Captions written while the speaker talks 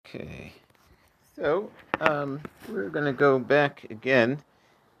Okay, so we're going to go back again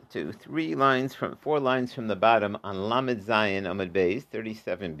to 4 lines from the bottom on Lamed Zayin Amud Beis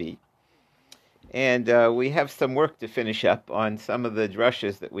 37b, and we have some work to finish up on some of the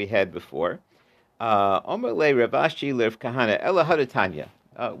drushes that we had before. Omer le Rav Ashi le Rav Kahana Ela Hadatanya.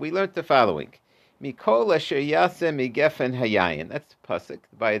 We learned the following: Mikol asher yaseh migefen hayayin. That's pasuk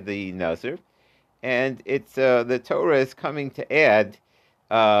by the Nazir, and it's the Torah is coming to add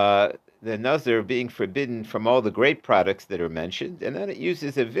the Nazir being forbidden from all the grape products that are mentioned, and then it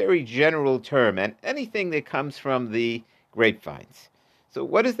uses a very general term, and anything that comes from the grapevines. So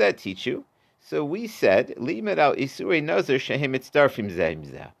what does that teach you? So we said, Limed al Isurei Nazir shehem mitzdarfim zeh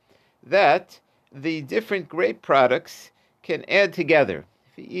mzeh, that the different grape products can add together.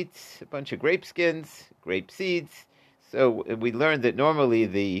 If he eats a bunch of grape skins, grape seeds, so we learned that normally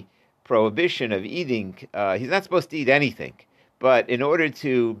the prohibition of eating, he's not supposed to eat anything. But in order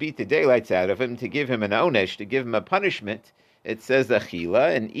to beat the daylights out of him, to give him an onesh, to give him a punishment, it says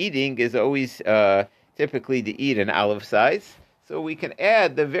achila, and eating is always typically to eat an olive size. So we can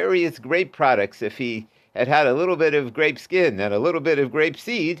add the various grape products. If he had a little bit of grape skin and a little bit of grape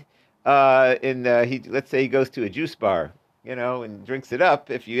seed, let's say he goes to a juice bar, and drinks it up.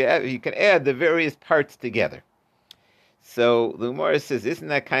 You can add the various parts together. So the Gemara says, isn't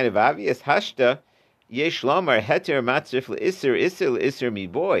that kind of obvious? Hashta. Yesh lomar heter matzrif le'isr mi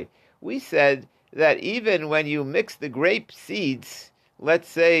boy. We said that even when you mix the grape seeds, let's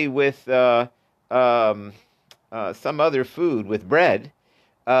say with some other food, with bread,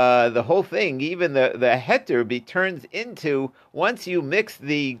 the whole thing, even the heter, turns into, once you mix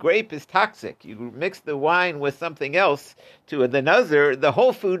the grape is toxic. You mix the wine with something else to the nazir, the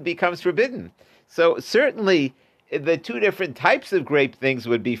whole food becomes forbidden. So certainly the two different types of grape things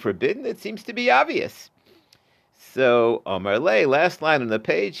would be forbidden. It seems to be obvious. So, Omar Le, last line on the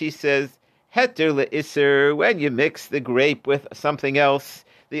page, he says, Heter le'isr, when you mix the grape with something else,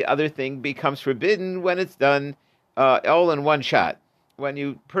 the other thing becomes forbidden when it's done all in one shot.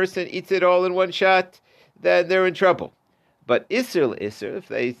 When person eats it all in one shot, then they're in trouble. But isr le'isr, if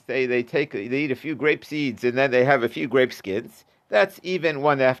they say they eat a few grape seeds and then they have a few grape skins, that's even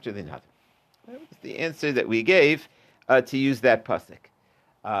one after the other. That was the answer that we gave to use that pasuk.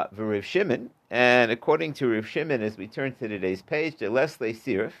 Rav Shimon, and according to Rav Shimon, as we turn to today's page, the Leslie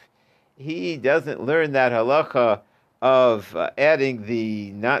Sirif, he doesn't learn that halacha of adding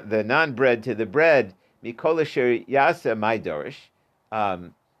the non-bread to the bread. Mikol asher yasa my dorish.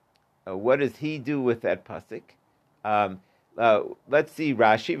 What does he do with that pasuk? Let's see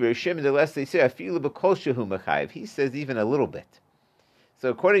Rashi. Rav Shimon, the Leslie Sirif, afilu b'kol shehu mechayev. He says even a little bit. So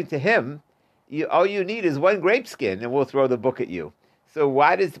according to him, all you need is one grape skin, and we'll throw the book at you. So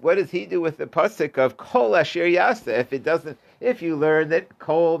what does he do with the pasuk of kol asher yasa? If you learn that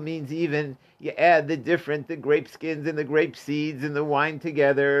kol means even, you add the grape skins and the grape seeds and the wine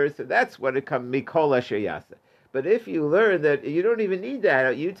together. So that's what it comes mikol asher yasa. But if you learn that you don't even need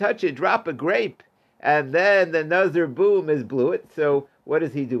that, you touch a drop of grape, and then the nazir boom is blew it. So what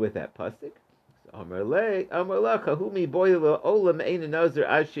does he do with that pasuk? Amar lecha humi boil olam ein nazir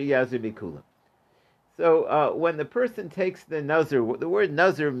asher yazir mikulam. So when the person takes the nazir, the word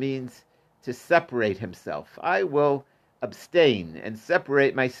nazir means to separate himself. I will abstain and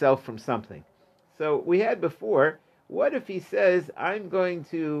separate myself from something. So we had before, what if he says, I'm going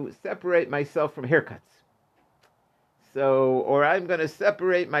to separate myself from haircuts? Or I'm going to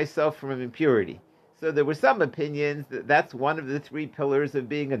separate myself from impurity. So there were some opinions that that's one of the 3 pillars of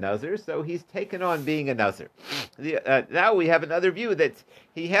being a nazir. So he's taken on being a nazir. Now we have another view that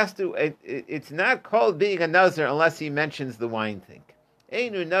he has to. It's not called being a nazir unless he mentions the wine thing.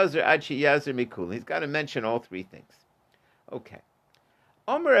 Einu nazir achi yazir mikul. He's got to mention all 3 things. Okay.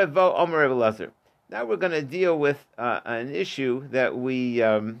 Omer Evo, Omer Elazar. Now we're going to deal with an issue that we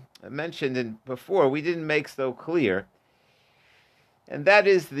mentioned before. We didn't make so clear. And that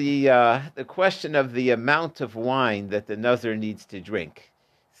is the question of the amount of wine that the nazir needs to drink.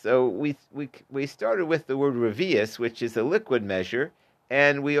 So we started with the word revius, which is a liquid measure,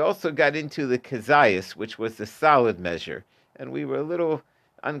 and we also got into the kazayas, which was the solid measure. And we were a little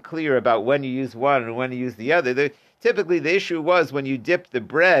unclear about when you use one and when you use the other. Typically, the issue was when you dip the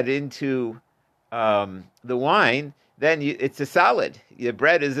bread into the wine, then it's a solid. The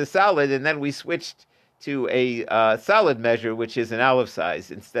bread is a solid, and then we switched to a solid measure, which is an olive size,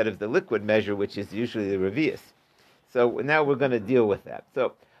 instead of the liquid measure, which is usually the revius. So now we're going to deal with that.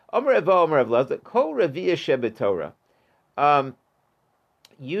 So, Omer Evo, Omer Evlazar, Kol Revius Shebetorah.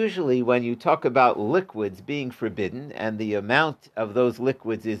 Usually when you talk about liquids being forbidden, and the amount of those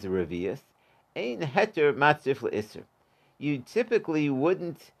liquids is a revius, ein heter matzif le'isr. You typically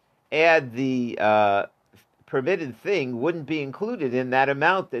wouldn't add the permitted thing wouldn't be included in that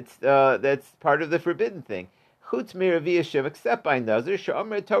amount that's part of the forbidden thing. Chutz miraviyashiv, except by nazir,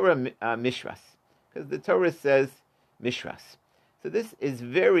 she'omer Torah mishras, because the Torah says mishras. So this is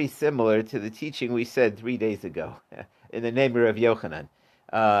very similar to the teaching we said 3 days ago in the name of Rav Yochanan.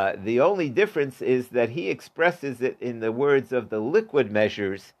 The only difference is that he expresses it in the words of the liquid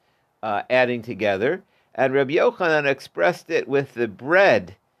measures adding together, and Rabbi Yochanan expressed it with the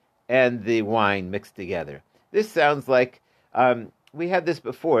bread and the wine mixed together. This sounds like, we had this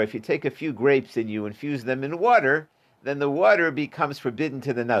before, if you take a few grapes and you infuse them in water, then the water becomes forbidden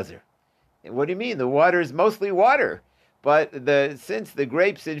to the nazir. What do you mean? The water is mostly water. But since the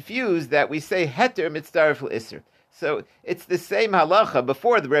grapes infuse, that we say heter mitzdaref l'isser. So it's the same halacha.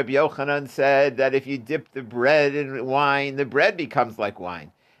 Before, the Rebbe Yochanan said that if you dip the bread in wine, the bread becomes like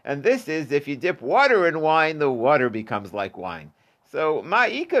wine. And this is, if you dip water in wine, the water becomes like wine. So,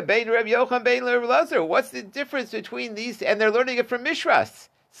 ma'ika bein Rebbe Yochanan bein Rebbe Elazar. What's the difference between these? And they're learning it from Mishras,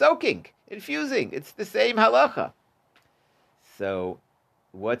 soaking, infusing. It's the same halacha. So,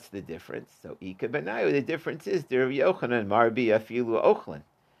 what's the difference? So, ika benayu, the difference is, the Rebbe Yochanan marbi afilu ochlin.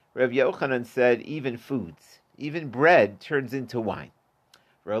 Rebbe Yochanan said, even foods, even bread turns into wine.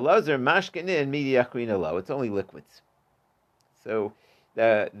 For Elazar, mashkenin midiachrina lo. It's only liquids. So,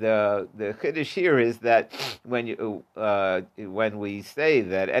 the chiddush here is that when we say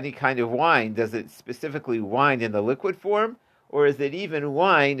that any kind of wine, does it specifically wine in the liquid form, or is it even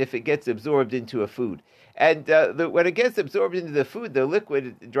wine if it gets absorbed into a food? And when it gets absorbed into the food, the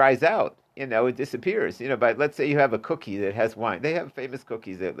liquid dries out. It disappears. But let's say you have a cookie that has wine. They have famous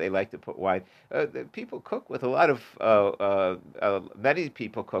cookies that they like to put wine. People cook with a lot of many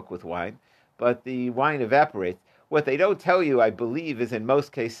people cook with wine, but the wine evaporates. What they don't tell you, I believe, is in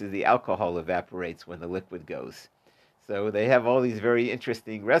most cases the alcohol evaporates when the liquid goes. So they have all these very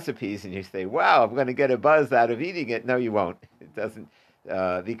interesting recipes, and you say, wow, I'm going to get a buzz out of eating it. No, you won't. It doesn't,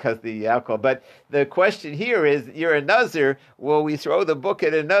 because the alcohol. But the question here is, you're a nazir, will we throw the book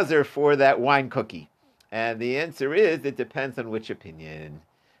at a nazir for that wine cookie? And the answer is, it depends on which opinion.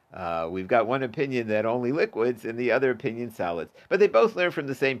 We've got one opinion that only liquids, and the other opinion solids. But they both learn from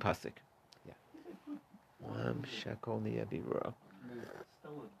the same pasuk.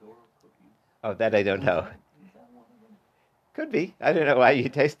 Oh, that I don't know. Could be. I don't know why you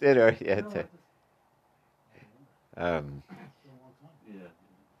taste it, or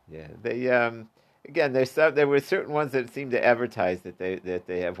They again. There were certain ones that seem to advertise that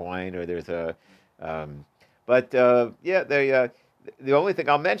they have wine, or there's a, The only thing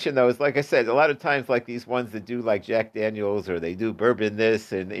I'll mention, though, is, like I said, a lot of times, like these ones that do like Jack Daniels, or they do bourbon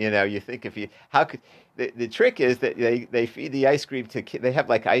this, and you think the trick is that they feed the ice cream to kids. They have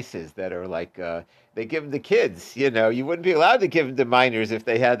like ices that are like they give them to kids. You wouldn't be allowed to give them to minors if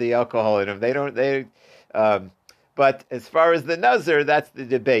they had the alcohol in them. But as far as the nazir, that's the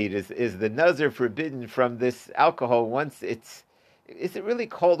debate: is the nazir forbidden from this alcohol once it's? Is it really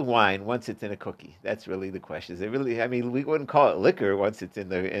called wine once it's in a cookie? That's really the question. Is it really? I mean, we wouldn't call it liquor once it's in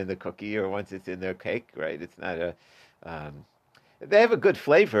the cookie, or once it's in their cake, right? It's not a. They have a good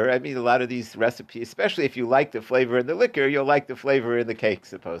flavor. I mean, a lot of these recipes, especially if you like the flavor in the liquor, you'll like the flavor in the cake,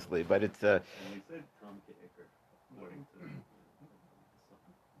 supposedly. But it's My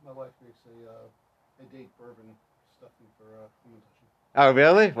wife makes a date bourbon stuffing for fermentation. Oh,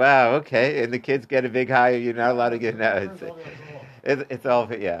 really? Wow. Okay. And the kids get a big high. You're not allowed to get It's all,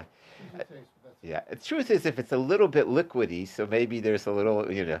 yeah. Yeah. The truth is, if it's a little bit liquidy, so maybe there's a little,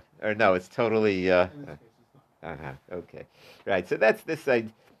 or no, it's totally. Okay. Right. So that's this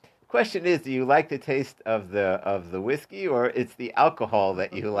side. Question is, do you like the taste of the whiskey, or it's the alcohol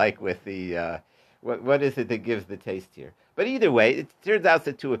that you like with the what is it that gives the taste here? But either way, it turns out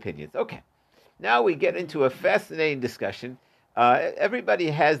the two opinions. Okay. Now we get into a fascinating discussion.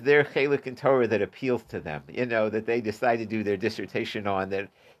 Everybody has their chelik in Torah that appeals to them, that they decide to do their dissertation on. That.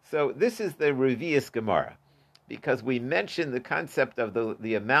 So this is the Revius Gemara, because we mentioned the concept of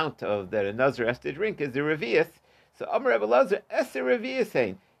the amount of that a nazir has to drink is the Revius. So Amar Rebbe Elazar, Eser Revius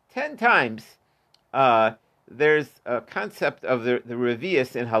saying 10 times there's a concept of the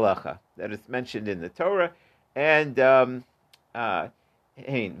Revius in halacha that is mentioned in the Torah, and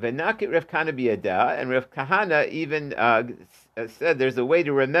V'nakit Rav Kahana biyada, and Rav Kahana even said there's a way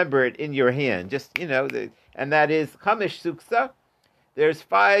to remember it in your hand. Just and that is Chamish Suksa. There's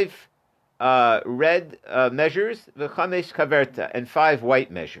 5 red measures, v'Chamish Kaverta, and 5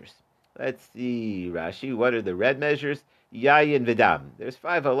 white measures. Let's see, Rashi. What are the red measures? Yayin v'dam. There's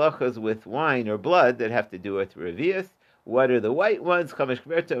 5 halachas with wine or blood that have to do with Revius. What are the white ones? Chamish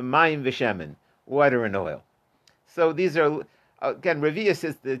Kaverta, Mayim v'Shemen, water and oil. So these are again, revius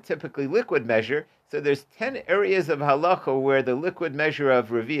is the typically liquid measure, so there's 10 areas of halacha where the liquid measure of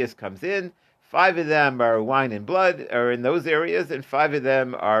revius comes in. 5 of them are wine and blood, are in those areas, and 5 of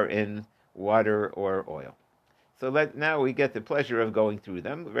them are in water or oil. So now we get the pleasure of going through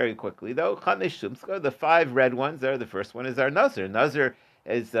them very quickly, though. Chamish Shumska, the 5 red ones are, the first one is our Nazir. Nazir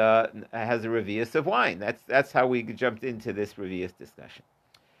has a revius of wine. That's how we jumped into this revius discussion.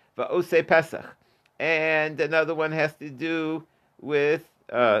 Va'ose Pesach. And another one has to do with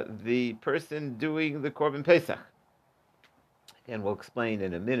the person doing the Korban Pesach. Again, we'll explain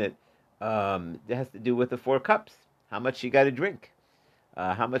in a minute. It has to do with the 4 cups. How much you got to drink?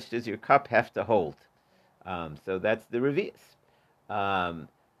 How much does your cup have to hold? So that's the revius.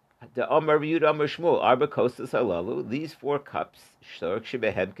 The Omar Yud Omar Shmuel Arba Kosas Halalu. These 4 cups. You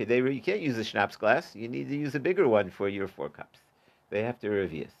can't use a schnapps glass. You need to use a bigger one for your 4 cups. They have to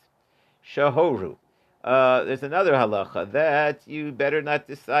revius. Shahoru. There's another halacha that you better not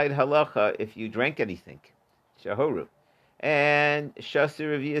decide halacha if you drank anything. Shahoru. And Shasu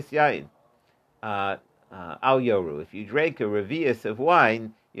Revius Yain. Al Yoru. If you drank a revius of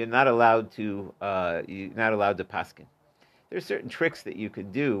wine, you're not allowed to paskin. There's certain tricks that you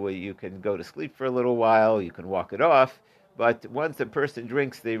can do where you can go to sleep for a little while, you can walk it off, but once a person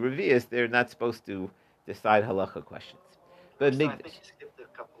drinks the revius, they're not supposed to decide halacha questions. But I think you skipped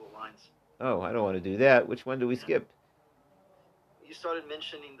a couple of lines. Oh, I don't want to do that. Which one do we skip? You started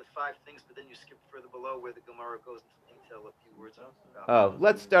mentioning the 5 things, but then you skipped further below where the Gemara goes into detail a few words about. Oh,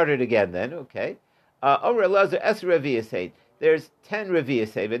 let's start it again then. Okay. There's 10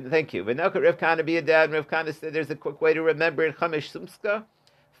 revius, and thank you. V'naka Rav Kana be a dad, and Rav Kana said there's a quick way to remember in Chamish Sumska,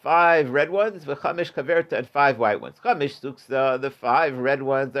 5 red ones, v'chamish kaverta, and 5 white ones. Chamish Suksa, the 5 red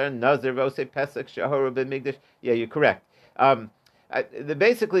ones are Nazir, Vose Pesach, Shahoru, B'migdash. Yeah, you're correct.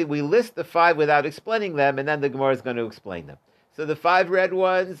 Basically, we list the 5 without explaining them, and then the Gemara is going to explain them. So the 5 red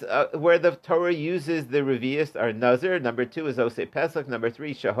ones, where the Torah uses the revius, are Nazir. Number 2 is Ose Pesach. Number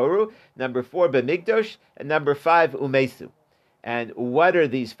 3, Shahoru. Number 4, B'migdosh. And number 5, Umesu. And what are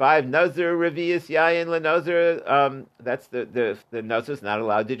these 5? Nazir, revius, Yayin, LeNazir. That's the Nazir is not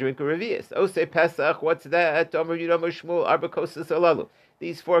allowed to drink a revius. Ose Pesach, what's that? Omer Yud Omer Shmuel, Arba Kosas Alalu.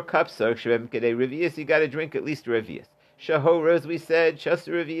 These 4 cups, revius, you got to drink at least a revius. Shahora, as we said, Shas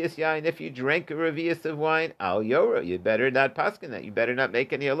revius yain. If you drank a revius of wine, al yora, you better not paskin that. You better not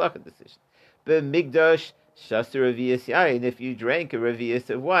make any halacha decision. But migdash, Shas revius yain. If you drank a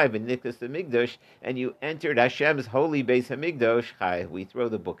revius of wine, but niklas the migdash, and you entered Hashem's holy base hamigdash, chai, we throw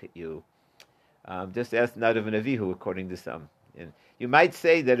the book at you. Just ask Nadav and Avihu, according to some. And you might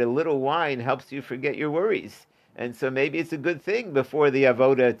say that a little wine helps you forget your worries, and so maybe it's a good thing before the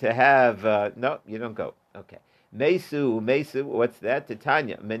avoda to have. No, you don't go. Okay. Mesu, what's that?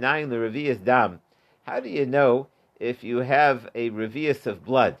 Titania, Menayin the revius dam. How do you know if you have a revius of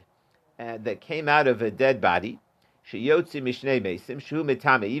blood that came out of a dead body? Sheyotzi mishnei mesim, shu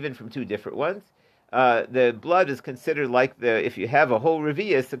mitame, even from 2 different ones. The blood is considered like if you have a whole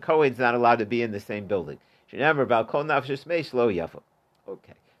revius, the Kohen's not allowed to be in the same building. Shenamar bal kol nafshis meish lo yafo.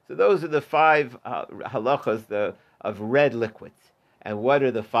 Okay, so those are the 5 halachas of red liquids. And what are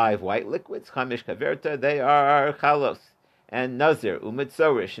the 5 white liquids? Chamish kaverta, they are chalos, and nazir,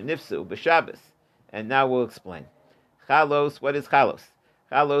 umitzorish, nifsu, b'shabbos. And now we'll explain. Chalos, what is chalos?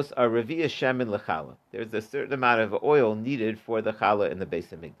 Chalos are revius shemen lechala. There's a certain amount of oil needed for the chala in the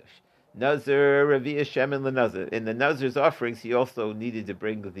base of Mikdash. Nazir, revius shemen lenazir. In the nazir's offerings, he also needed to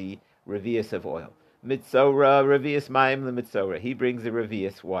bring the revius of oil. Mitzora, revius mayim lemitzora. He brings the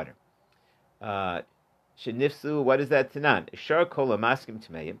revius water. Shenifsu, what is that tanan? Shar kol amaskim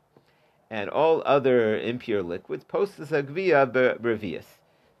tmeim, and all other impure liquids. Postas agvia revius.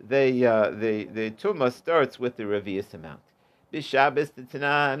 The tumah starts with the revius amount. B'Shabbos the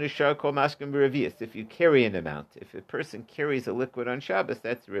tanan shar kol maskim revius. If you carry an amount, if a person carries a liquid on Shabbos,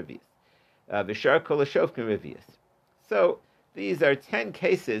 that's revius. B'shar kol ashofkim revius. So these are 10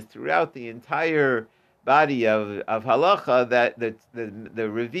 cases throughout the entire body of halacha that the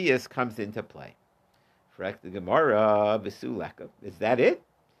revius comes into play. Correct, the Gemara, Vesulaka. Is that it?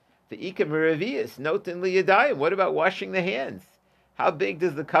 The Ikam Revius, Notin Liyadayim. What about washing the hands? How big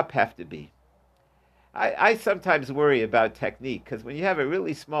does the cup have to be? I sometimes worry about technique, because when you have a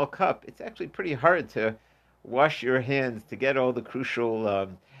really small cup, it's actually pretty hard to wash your hands to get all the crucial...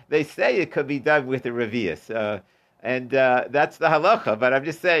 they say it could be done with a Revius, and that's the halacha, but I'm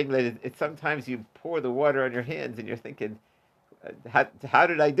just saying that it's sometimes you pour the water on your hands and you're thinking, how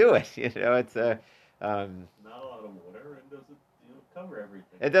did I do it? It's... not a lot of water, and does it cover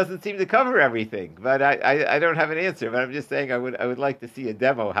everything. It doesn't seem to cover everything, but I don't have an answer. But I'm just saying I would like to see a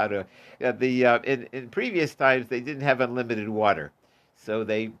demo how to. In previous times they didn't have unlimited water, so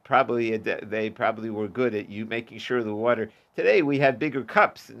they probably were good at you making sure the water. Today we have bigger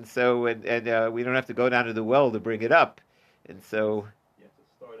cups, and so we don't have to go down to the well to bring it up, and so. You have to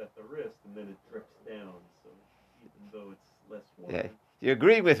start at the wrist and then it drips down. So even though it's less water. Yeah. You're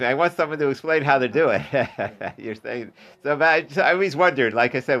agreeing with me. I want someone to explain how to do it. You're saying so. I always wondered.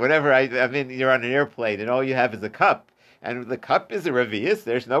 Like I said, whenever you're on an airplane and all you have is a cup, and the cup is a revius.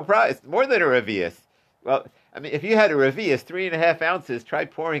 There's no price. It's more than a revius. Well, I mean, if you had a revius, 3.5 ounces, try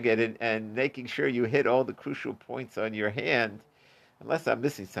pouring it and making sure you hit all the crucial points on your hand. Unless I'm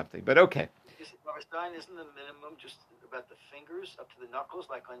missing something, but okay. Rabbi Stein, isn't the minimum just about the fingers up to the knuckles,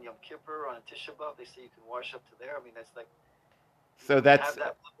 like on Yom Kippur, on a Tisha B'Av? They say you can wash up to there. I mean, that's like. So that's have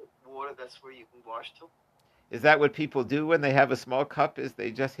that water. That's where you can wash to. Is that what people do when they have a small cup? Is they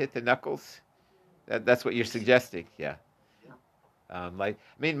just hit the knuckles? That's what you're suggesting, yeah. My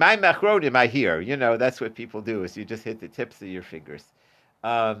machronim I hear. That's what people do. Is you just hit the tips of your fingers.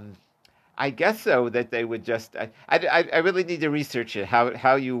 I guess so that they would just. I really need to research it.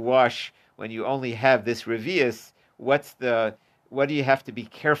 How you wash when you only have this revius? What do you have to be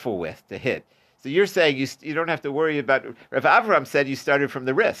careful with to hit? So you're saying you don't have to worry about. Rav Avram said you started from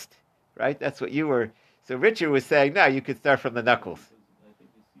the wrist, right? That's what you were. So Richard was saying, no, you could start from the knuckles. I think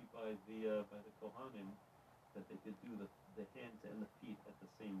you see by the Kohanim that they could do the hands and the feet at the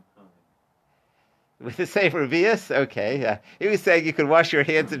same time. With the same revius? Okay. He was saying you could wash your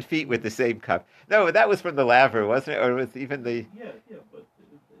hands and feet with the same cup. No, that was from the laver, wasn't it? Or was even the... Yeah, but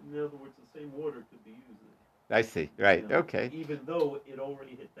in other words, the same water could be used. I see, right, okay. Even though it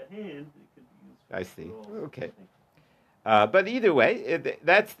already hit the hand, it could be used. I see, okay. But either way,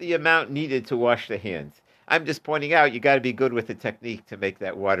 that's the amount needed to wash the hands. I'm just pointing out you got to be good with the technique to make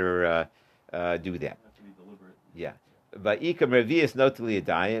that water do that. You have to be deliberate. Yeah. But ikam revius notally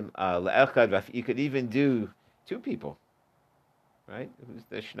adayim le'echad. You could even do 2 people, right? Who's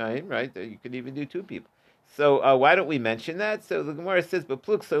the shnayim, right? You could even do 2 people. So why don't we mention that? So the Gemara says, "But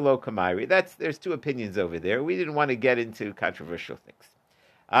pluk solo kamairi." There's 2 opinions over there. We didn't want to get into controversial things.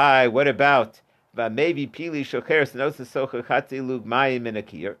 What about maybe pili shocheres nosa socha chatzi lug mayim in a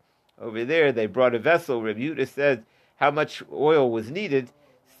kir? Over there, they brought a vessel. Rabbi Yehuda said how much oil was needed,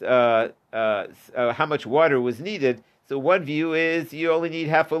 how much water was needed. So one view is you only need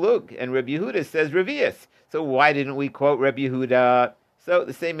half a lug, and Rabbi Yehuda says revius. So why didn't we quote Rabbi Yehuda? So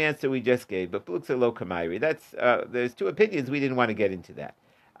the same answer we just gave, but pluksa lo kamairi. There's 2 opinions. We didn't want to get into that.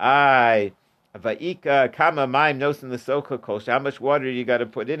 Va'ika kama maim nosin l'socha kol. How much water you got to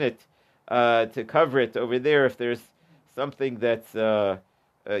put in it to cover it over there? If there's something that's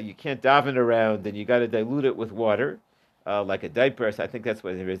you can't daven around, then you got to dilute it with water, like a diaper. So I think that's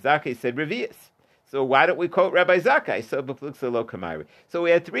what Zakkai said. Revius. So why don't we quote Rabbi Zakkai? So b'pluksa lo kamairi. So we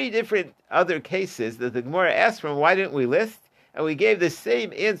had 3 different other cases that the Gemara asked from. Why didn't we list? And we gave the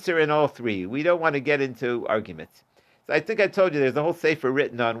same answer in all 3. We don't want to get into arguments. So I think I told you there's a whole sefer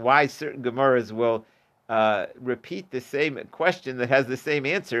written on why certain Gemaras will repeat the same question that has the same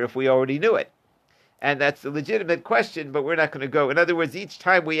answer if we already knew it. And that's a legitimate question, but we're not going to go. In other words, each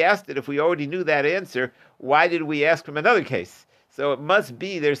time we asked it, if we already knew that answer, why did we ask from another case? So it must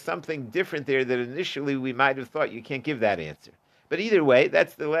be there's something different there that initially we might have thought you can't give that answer. But either way,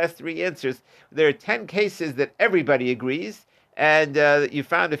 that's the last 3 answers. There are 10 cases that everybody agrees, and you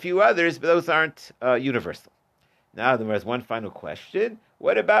found a few others, but those aren't universal. Now there was one final question.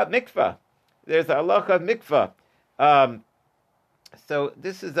 What about mikvah? There's a halacha of mikvah. So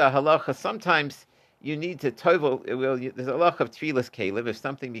this is a halacha. Sometimes you need to tovel. There's a halacha of tfilas kelim. If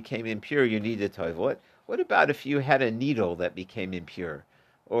something became impure, you need to tovel it. What about if you had a needle that became impure,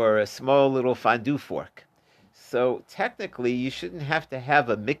 or a small little fondue fork? So technically, you shouldn't have to have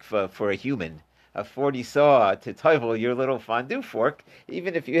a mikvah for a human, a 40 saw to tovel your little fondue fork.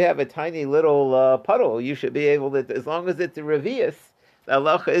 Even if you have a tiny little puddle, you should be able to, as long as it's a revius, the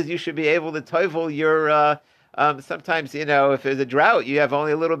halacha is you should be able to tovel your, sometimes, if there's a drought, you have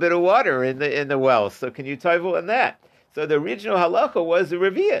only a little bit of water in the well, so can you tovel in that? So the original halacha was a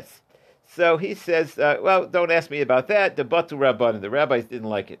revius. So he says, well, don't ask me about that. The batu rabbanan, the rabbis didn't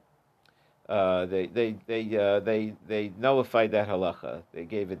like it. They nullified that halacha. They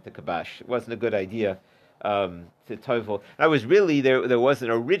gave it to kabash. It wasn't a good idea to tovel. I was really there was an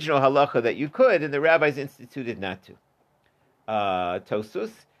original halacha that you could, and the rabbis instituted not to.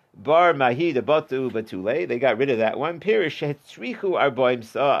 Tosus bar mahi de batu batule. They got rid of that one. Pirish hetzrichu arboim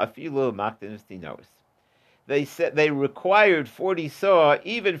saw afilu maktin stinos. They said they required 40 saw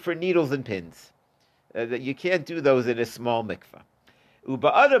even for needles and pins. That you can't do those in a small mikvah.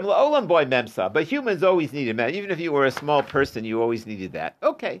 Uba adam la'olam boy memsa. But humans always needed mem. Even if you were a small person, you always needed that.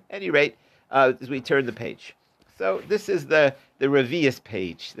 Okay, at any rate, as we turn the page. So this is the Revius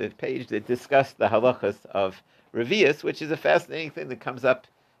page, the page that discussed the halachas of Revius, which is a fascinating thing that comes up.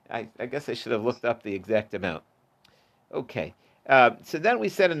 I guess I should have looked up the exact amount. Okay. So then we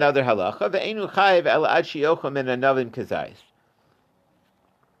said another halacha, ve'enu chayiv el ad sheyochel min anavim kazayis.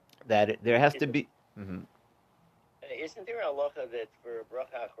 That there has to be. Isn't there a halacha that for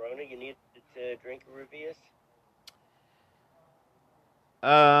bracha achrona you need to drink a revius?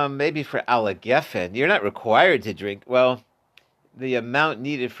 Maybe for ala gefen, you're not required to drink. Well, the amount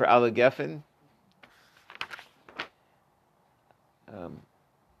needed for ala gefen.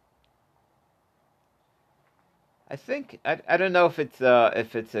 I think I don't know if it's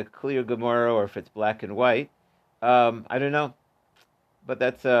a clear Gemara or if it's black and white. I don't know, but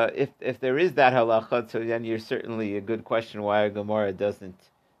that's if there is that halacha, so then you're certainly a good question why a Gemara doesn't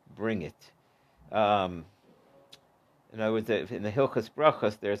bring it. In other words, in the Hilchas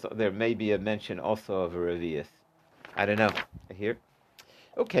Brachos, there may be a mention also of a Revius. I don't know. Here,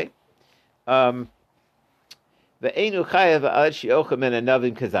 okay. The Einu Chayav Ad She'ochem and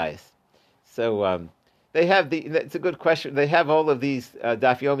Anavim Kazayis. So. They have it's a good question. They have all of these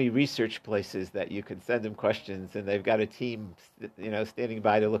Daf Yomi research places that you can send them questions, and they've got a team, standing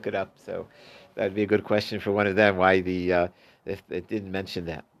by to look it up. So that'd be a good question for one of them. Why if it didn't mention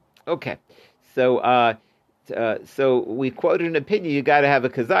that? Okay, so we quoted an opinion. You got to have a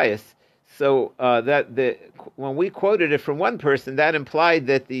kazayas. So when we quoted it from one person, that implied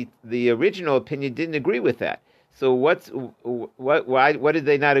that the original opinion didn't agree with that. So what did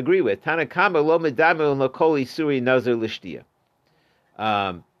they not agree with? Tanakama lo medamu lakoli suri nazar lishtia.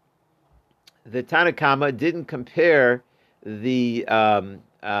 The Tanakama didn't compare didn't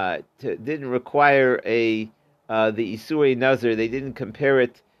require the isuri nazar. They didn't compare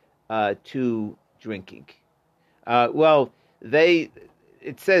it to drinking. It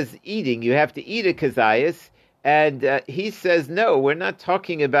says eating. You have to eat a kazayas. And he says, no, we're not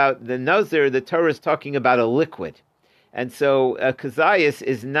talking about the nazir. The Torah is talking about a liquid. And so kazayas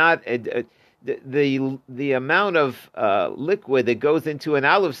is not the amount of liquid that goes into an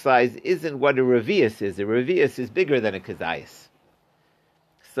olive size isn't what a revius is. A revius is bigger than a kazayas.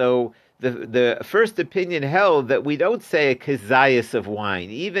 So the first opinion held that we don't say a kazayas of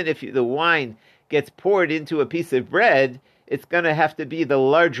wine. Even if the wine gets poured into a piece of bread, it's going to have to be the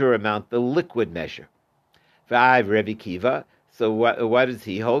larger amount, the liquid measure. Rebbe Kiva. So what does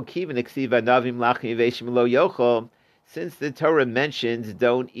he hold? Kiva neksiva navim lachim veshim lo yochol. Since the Torah mentions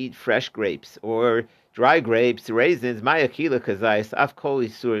don't eat fresh grapes or dry grapes, raisins, mayakila kazayas, afkol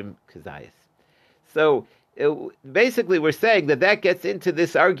isurim kazayas. So basically, we're saying that gets into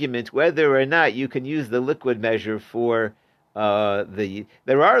this argument whether or not you can use the liquid measure for not the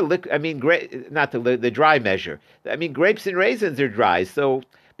dry measure. I mean, grapes and raisins are dry, so.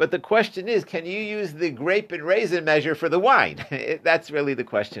 But the question is, can you use the grape and raisin measure for the wine? That's really the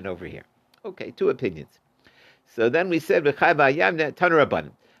question over here. Okay, two opinions. So then we said, then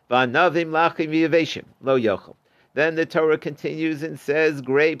the Torah continues and says,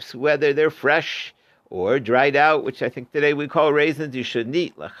 grapes, whether they're fresh or dried out, which I think today we call raisins, you should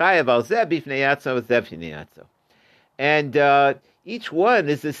eat. And each one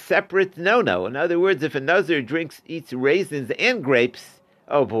is a separate no-no. In other words, if a nazir eats raisins and grapes,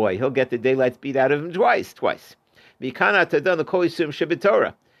 oh boy, he'll get the daylights beat out of him twice.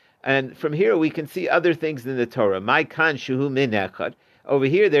 And from here we can see other things in the Torah. Over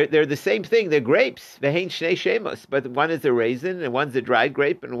here, they're the same thing. They're grapes. But one is a raisin, and one's a dried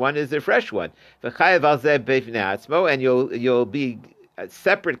grape, and one is a fresh one. And you'll be a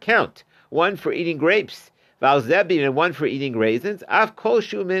separate count. One for eating grapes, and one for eating raisins.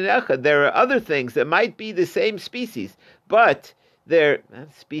 There are other things that might be the same species, but they're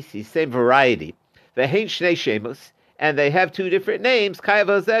same variety. And they have two different names.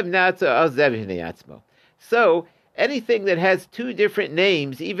 So anything that has two different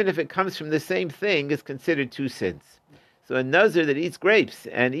names, even if it comes from the same thing, is considered two sins. So a nazir that eats grapes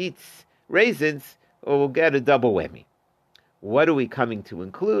and eats raisins will get a double whammy. What are we coming to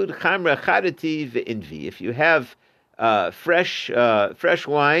include? Chamra chadati ve'invi. If you have fresh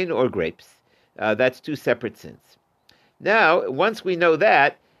wine or grapes, that's two separate sins. Now, once we know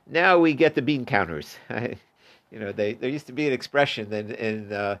that, now we get the bean counters. There used to be an expression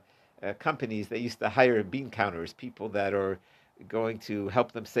in companies. They used to hire bean counters, people that are going to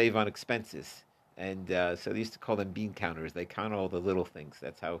help them save on expenses, and so they used to call them bean counters. They count all the little things.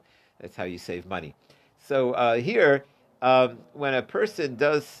 That's how you save money. So here, when a person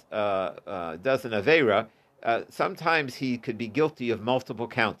does an aveira, sometimes he could be guilty of multiple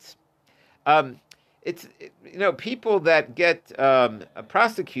counts. It's people that get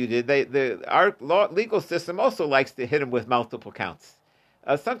prosecuted. Our legal system also likes to hit them with multiple counts.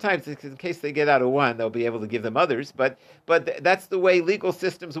 Sometimes, in case they get out of one, they'll be able to give them others. But that's the way legal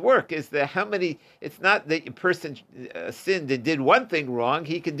systems work. Is that how many? It's not that a person sinned and did one thing wrong.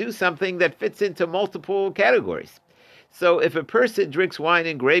 He can do something that fits into multiple categories. So if a person drinks wine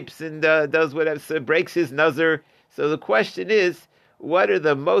and grapes and does whatever, so breaks his nazar. So the question is, what are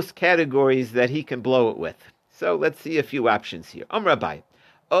the most categories that he can blow it with? So let's see a few options here. Rabbi,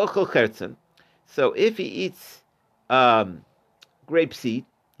 ochel chertzen. So if he eats grape seed,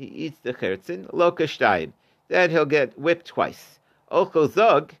 he eats the chertzen, lo kashtayim. Then he'll get whipped twice. Ochel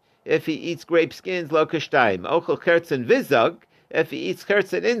zog, if he eats grape skins, lo kashtayim. Ochel chertzen vizog, if he eats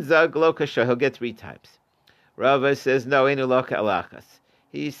chertzen in zog, lo kashtayim. He'll get 3 times. Rava says, no, enu loka alachas.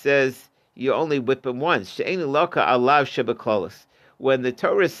 He says, you only whip him once. She'enu loka alav shebeklolos. When the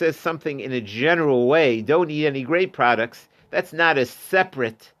Torah says something in a general way, don't eat any grape products, that's not a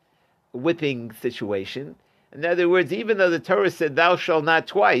separate whipping situation. In other words, even though the Torah said thou shalt not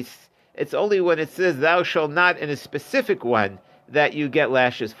twice, it's only when it says thou shalt not in a specific one that you get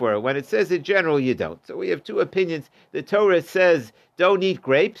lashes for it. When it says in general, you don't. So we have 2 opinions. The Torah says don't eat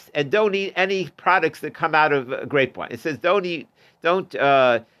grapes and don't eat any products that come out of grape wine. It says don't eat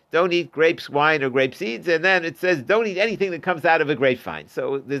grapes, wine, or grape seeds, and then it says don't eat anything that comes out of a grapevine.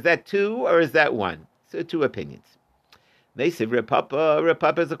 So is that 2 or is that 1? So 2 opinions. Mesiv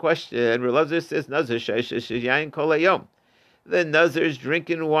Repapa is a question. Relazar says Nazar shayin kol hayom. The Nazar's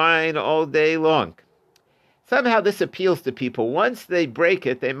drinking wine all day long. Somehow this appeals to people. Once they break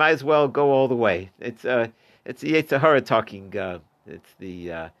it, they might as well go all the way. It's the Yetzirah talking.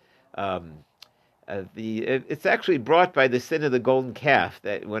 It's actually brought by the sin of the golden calf,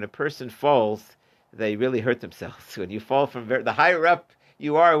 that when a person falls, they really hurt themselves. When you fall from the higher up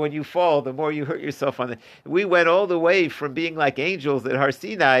you are when you fall, the more you hurt yourself we went all the way from being like angels at Har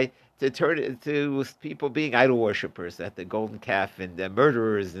Sinai to people being idol worshippers at the golden calf and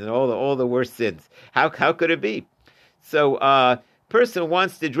murderers and all the worst sins. How could it be? So person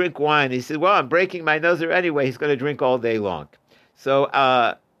wants to drink wine. He says, well, I'm breaking my nazar anyway. He's going to drink all day long.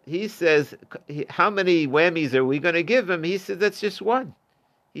 So he says, how many whammies are we going to give him? He says, that's just 1.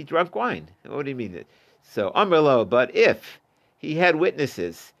 He drank wine. What do you mean? So Amrlo, but if he had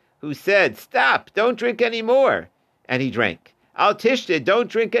witnesses who said, stop, don't drink anymore, and he drank. Al tishte, don't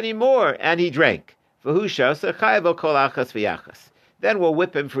drink anymore, and he drank. Then we'll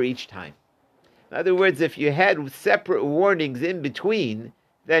whip him for each time. In other words, if you had separate warnings in between,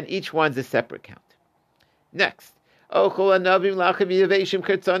 then each one's a separate count. Next.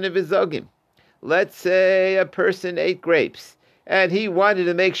 Let's say a person ate grapes, and he wanted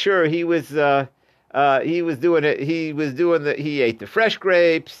to make sure he ate the fresh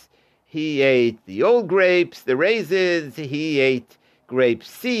grapes, he ate the old grapes, the raisins, he ate grape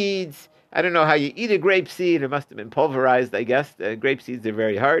seeds. I don't know how you eat a grape seed. It must have been pulverized, I guess. Grape seeds are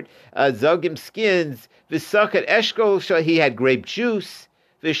very hard. Zogim skins. V'sakat eshkol, he had grape juice.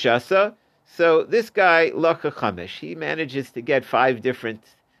 V'shasa. So this guy, Lacha Chamish, he manages to get 5 different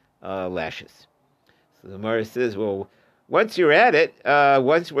lashes. So the Gemara says, well, once you're at it,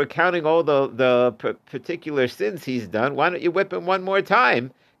 once we're counting all the particular sins he's done, why don't you whip him one more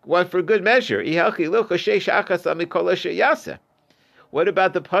time? One for good measure. What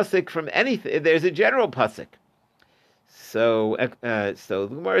about the pasuk from anything? There's a general pasuk. So the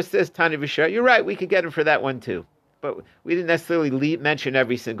Gemara says, Tani V'shar, you're right, we could get him for that one too. But we didn't necessarily mention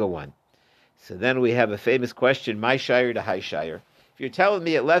every single one. So then we have a famous question, my shire to high shire. If you're telling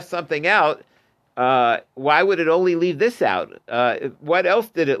me it left something out, why would it only leave this out? What else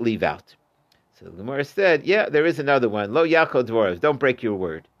did it leave out? So the Gemara said, yeah, there is another one. Lo yachol dvorav, don't break your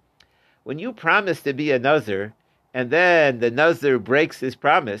word. When you promise to be a nazir, and then the nazir breaks his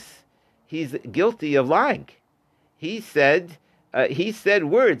promise, he's guilty of lying. He said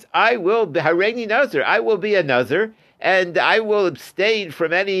words, I will be hareini nazir, I will be a nazir, and I will abstain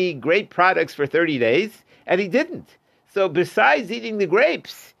from any grape products for 30 days, and he didn't. So besides eating the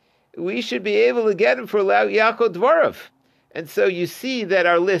grapes, we should be able to get him for Yaakov Dvorov. And so you see that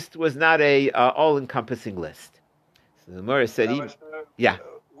our list was not a all-encompassing list. So the Gemara said, yeah.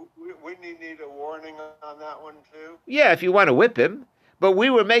 We need a warning on that one too? Yeah, if you want to whip him. But we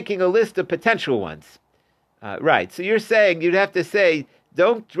were making a list of potential ones. Right, so you're saying, you'd have to say,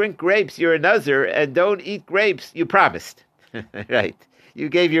 don't drink grapes, you're a nazir, and don't eat grapes, you promised. Right, you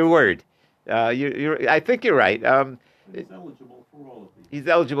gave your word. I think you're right. He's eligible for all of these. He's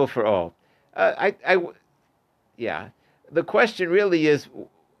eligible for all. Yeah. The question really is,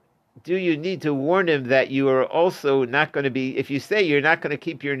 do you need to warn him that you are also not going to be, if you say you're not going to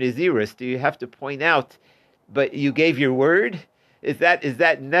keep your Nazirus, do you have to point out, but you gave your word? Is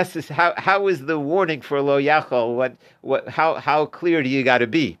that necessary? How is the warning for Lo Yachol? How clear do you got to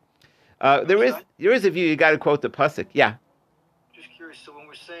be? There is a view you got to quote the pasuk. Yeah. Just curious. So when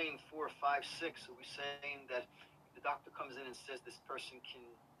we're saying 4, 5, 6, are we saying that the doctor comes in and says this person can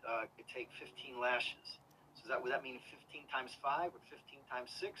take 15 lashes? So would that mean 15 times 5 or 15 times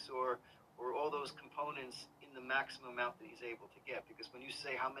 6 or all those components in the maximum amount that he's able to get? Because when you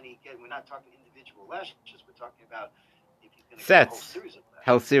say how many get, we're not talking individual lashes. We're talking about if he's going to get a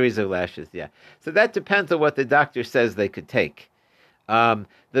whole series of lashes. Yeah. So that depends on what the doctor says they could take. And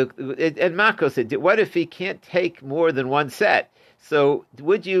Mako said, what if he can't take more than one set? So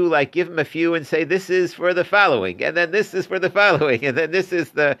would you give him a few and say, this is for the following, and then this is for the following, and then this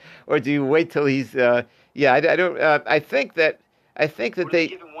is or do you wait till he's, I think that they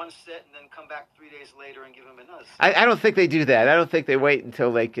give him one set and then come back 3 days later and give him another set. I don't think they do that. I don't think they wait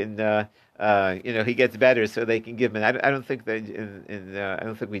until they can, he gets better so they can give him. I don't think I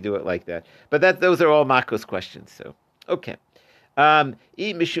don't think we do it like that. But those are all Mako's questions. So okay.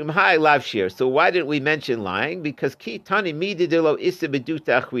 Mishum hai lavshir. So why didn't we mention lying? Because ki tani mididilo isa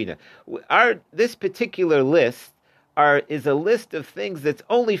beduta achwina. This particular list is a list of things that's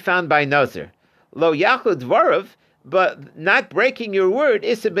only found by Nazir. Lo yachud dvarav, but not breaking your word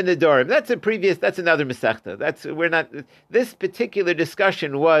isa benedorim. That's another masechta. This particular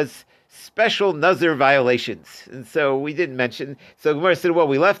discussion was special Nazir violations, and so we didn't mention. So Gemara said, well,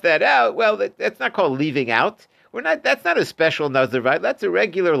 we left that out. Well, that's not called leaving out. That's not a special Nazir, right? That's a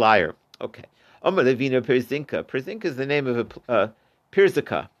regular liar. Okay. Omer Levina Pirzinka. Pirzinka is the name of a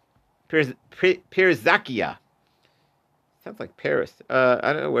Pirzaka. Pirzakia. Sounds like Paris.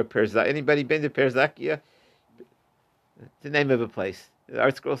 I don't know where Pirzakia. Anybody been to Pirzakia? It's the name of a place. Did the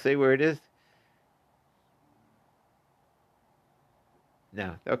Art Scroll say where it is?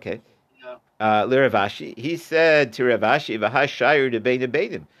 No. Okay. No. L'Ravashi. He said to Ravashi, "V'hashayir de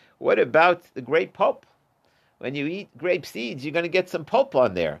bein. What about the great pulp? When you eat grape seeds, you're going to get some pulp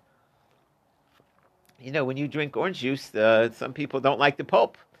on there. When you drink orange juice, some people don't like the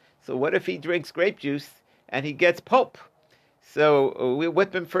pulp. So what if he drinks grape juice and he gets pulp? So we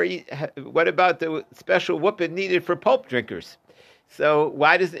whip him what about the special whooping needed for pulp drinkers? So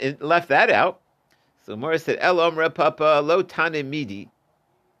why does it left that out? So Morris said, El Omra Papa Lo Tane Midi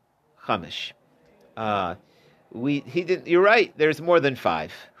Chamish. He didn't. You're right. There's more than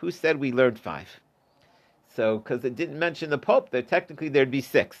 5. Who said we learned 5? So, because it didn't mention the Pope, technically there'd be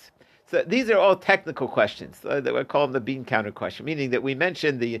 6. So these are all technical questions. That we call them the bean counter question, meaning that we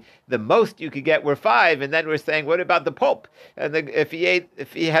mentioned the most you could get were 5, and then we're saying, what about the Pope? And if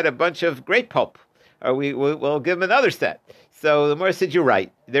he had a bunch of great Pope, or we'll give him another set. So the Morris said, you're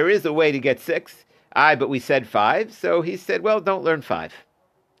right. There is a way to get 6. But we said 5. So he said, well, don't learn 5.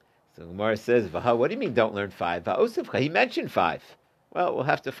 So the Morris says, Vaha, what do you mean don't learn 5? He mentioned 5. Well, we'll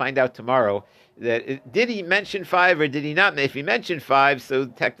have to find out tomorrow. Did he mention 5 or did he not? If he mentioned 5, so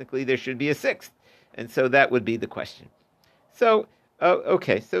technically there should be a 6th, and so that would be the question. So,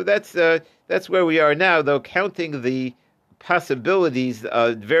 okay, so that's where we are now, though, counting the possibilities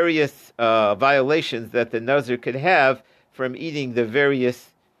of various violations that the Nazir could have from eating the various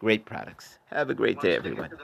grape products. Have a great day, everyone.